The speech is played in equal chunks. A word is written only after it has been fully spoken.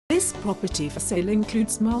This property for sale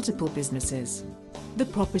includes multiple businesses. The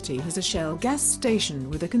property has a Shell gas station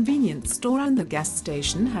with a convenience store, and the gas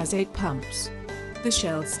station has 8 pumps. The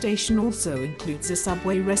Shell station also includes a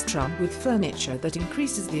Subway restaurant with furniture that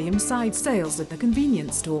increases the inside sales at the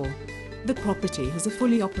convenience store. The property has a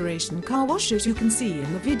fully operational car wash, as you can see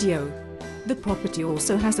in the video. The property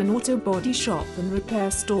also has an auto body shop and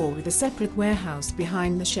repair store with a separate warehouse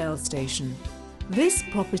behind the Shell station. This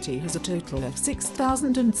property has a total of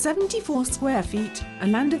 6,074 square feet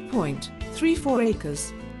and land of 0.34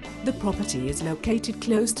 acres. The property is located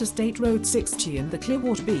close to State Road 60 and the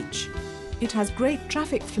Clearwater beach. It has great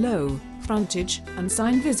traffic flow, frontage, and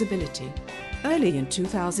sign visibility. Early in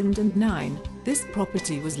 2009, this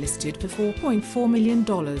property was listed for $4.4 million.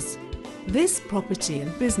 This property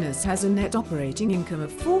and business has a net operating income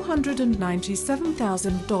of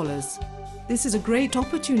 $497,000. This is a great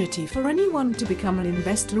opportunity for anyone to become an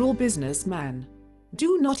investor or businessman.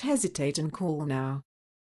 Do not hesitate and call now.